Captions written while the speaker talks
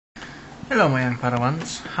Hello my young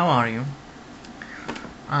Padawans, how are you?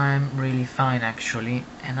 I'm really fine actually,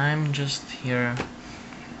 and I'm just here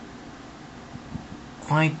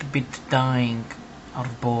quite a bit dying out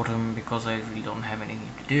of boredom because I really don't have anything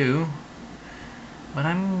to do. But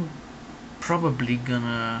I'm probably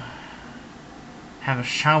gonna have a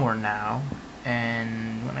shower now,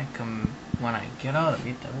 and when I get out of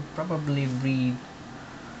it, I will probably read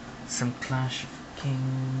some Clash of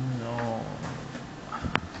Kings or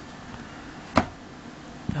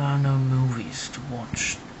there are no movies to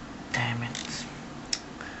watch, damn it.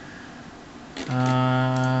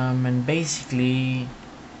 And basically,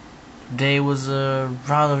 today was a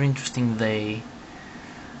rather interesting day.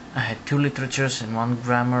 I had 2 literatures and 1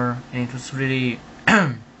 grammar, and it was really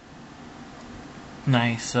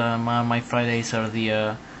nice. My Fridays are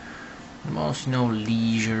the most,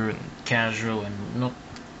 leisure and casual and not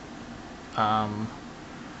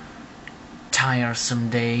tiresome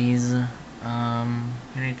days.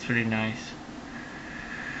 And it's really nice.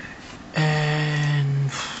 And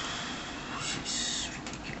this is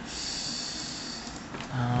ridiculous.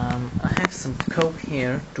 I have some Coke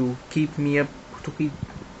here to keep me up.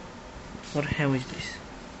 What the hell is this?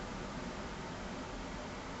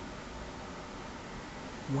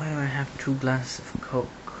 Why do I have 2 glasses of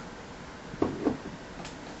Coke?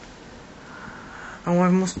 Oh, I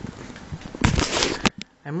must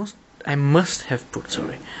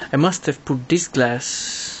have put this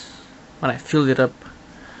glass when I filled it up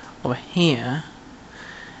over here,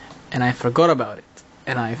 and I forgot about it,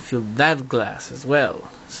 and I filled that glass as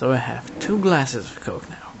well, so I have 2 glasses of Coke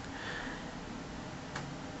now.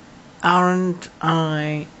 Aren't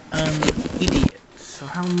I an idiot? So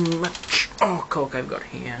how much Coke I've got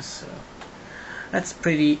here? So that's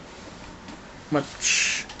pretty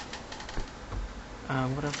much.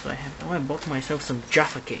 What else do I have? Oh, I bought myself some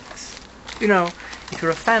Jaffa cakes. If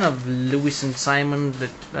you're a fan of Lewis and Simon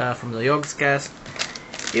from the Yogscast,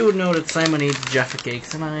 you would know that Simon eats Jaffa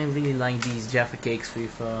cakes, and I really like these Jaffa cakes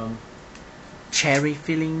with cherry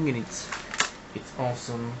filling, and it's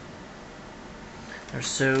awesome. They're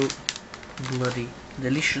so bloody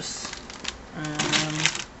delicious,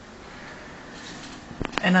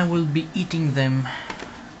 and I will be eating them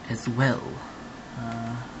as well.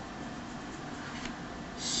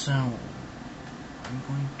 So I'm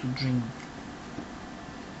going to drink,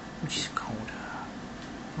 which is colder.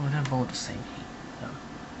 Oh, they're both the same heat. So.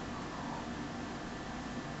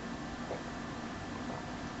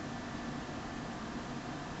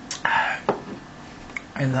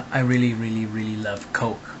 I really, really, really love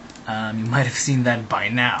Coke. You might have seen that by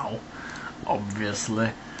now,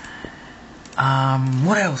 obviously.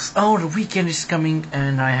 What else? Oh, the weekend is coming,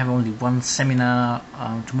 and I have only 1 seminar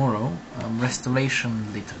tomorrow.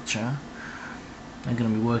 Restoration literature. I'm gonna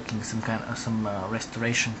be working some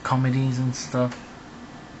restoration comedies and stuff.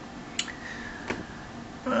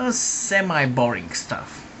 Semi-boring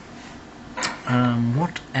stuff.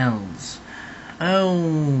 What else?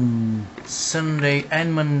 Oh, Sunday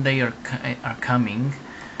and Monday are coming,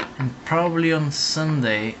 and probably on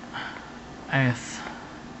Sunday, I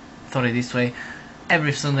thought it this way.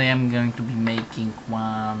 Every Sunday I'm going to be making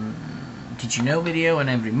one Did You Know video, and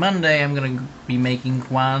every Monday I'm going to be making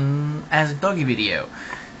one Ask Doggy video.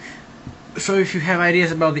 So if you have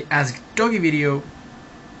ideas about the Ask Doggy video,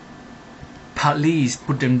 please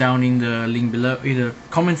put them down in the link below, in the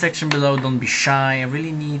comment section below. Don't be shy. I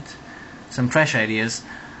really need some fresh ideas.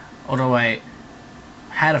 Although I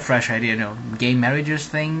had a fresh idea, gay marriages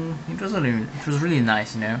thing. It was really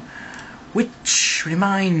nice, Which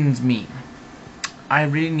reminds me, I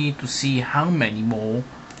really need to see how many more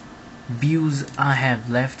views I have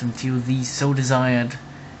left until the so desired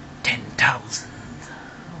 10,000.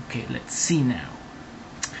 Okay, let's see now.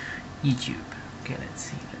 YouTube. Okay, let's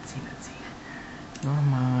see. Go to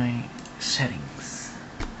my settings.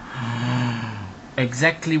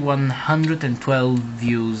 Exactly 112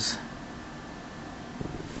 views.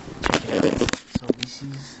 So this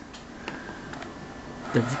is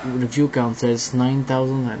the view count says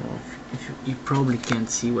 9,000. I don't know if you probably can't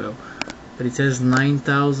see well, but it says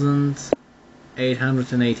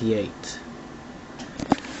 9,888,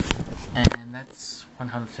 and that's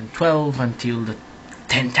 112 until the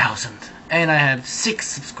 10,000. And I have 6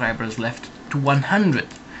 subscribers left to 100,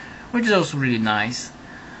 which is also really nice.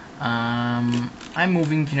 I'm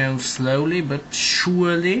moving, slowly but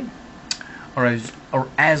surely, or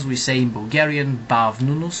as we say in Bulgarian,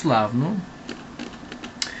 bavno no slavno.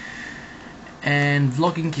 And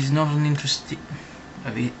vlogging is not an interesting.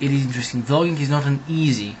 It is interesting. Vlogging is not an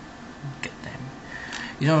easy.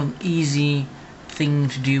 It's not an easy thing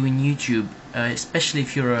to do in YouTube, especially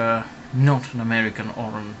if you're not an American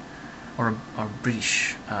or an or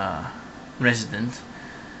British resident,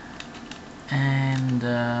 and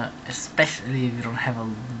especially if you don't have a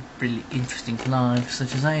really interesting life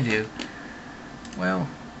such as I do, well,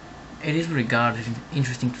 it is regarded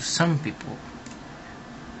interesting to some people.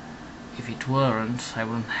 If it weren't, I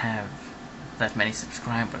wouldn't have that many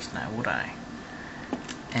subscribers now, would I?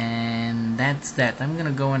 And that's that. I'm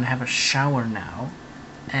gonna go and have a shower now,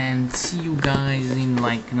 and see you guys in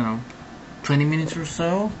like 20 minutes or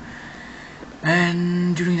so.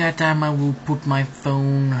 And during that time, I will put my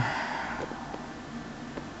phone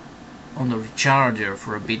on the recharger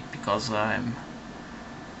for a bit, because I'm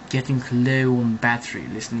getting low on battery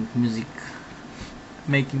listening to music,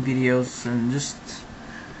 making videos, and just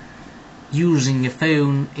using a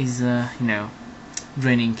phone is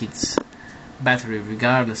draining its battery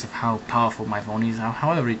regardless of how powerful my phone is.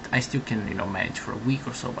 However, I still can manage for a week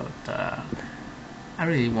or so, but I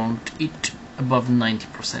really want it above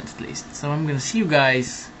 90% at least. So I'm gonna see you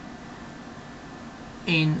guys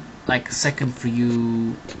in like a second for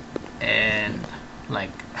you and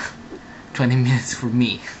like 20 minutes for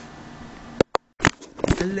me.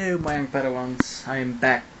 Hello my young Padawans, I am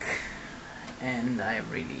back and I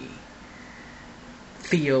really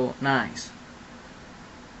feel nice.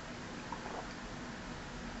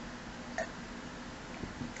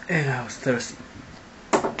 And I was thirsty.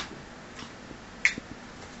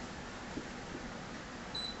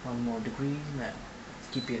 One more degree now.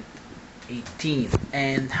 Keep it 18.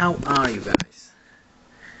 And how are you guys?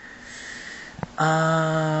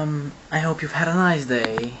 I hope you've had a nice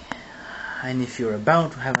day. And if you're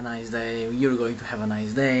about to have a nice day, you're going to have a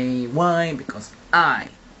nice day. Why? Because I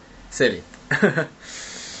said it.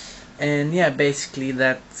 And yeah, basically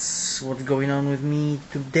that's what's going on with me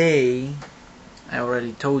today. I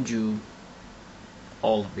already told you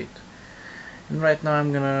all of it. And right now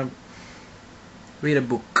I'm gonna read a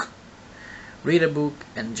book. Read a book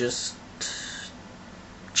and just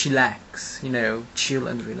chillax. Chill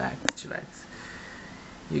and relax. Chillax.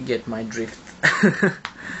 You get my drift.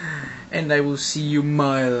 And I will see you,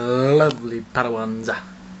 my lovely Padawans,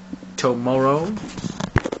 tomorrow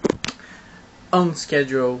on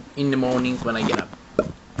schedule in the morning when I get up.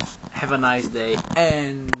 Have a nice day,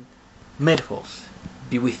 and may the force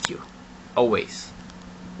be with you always.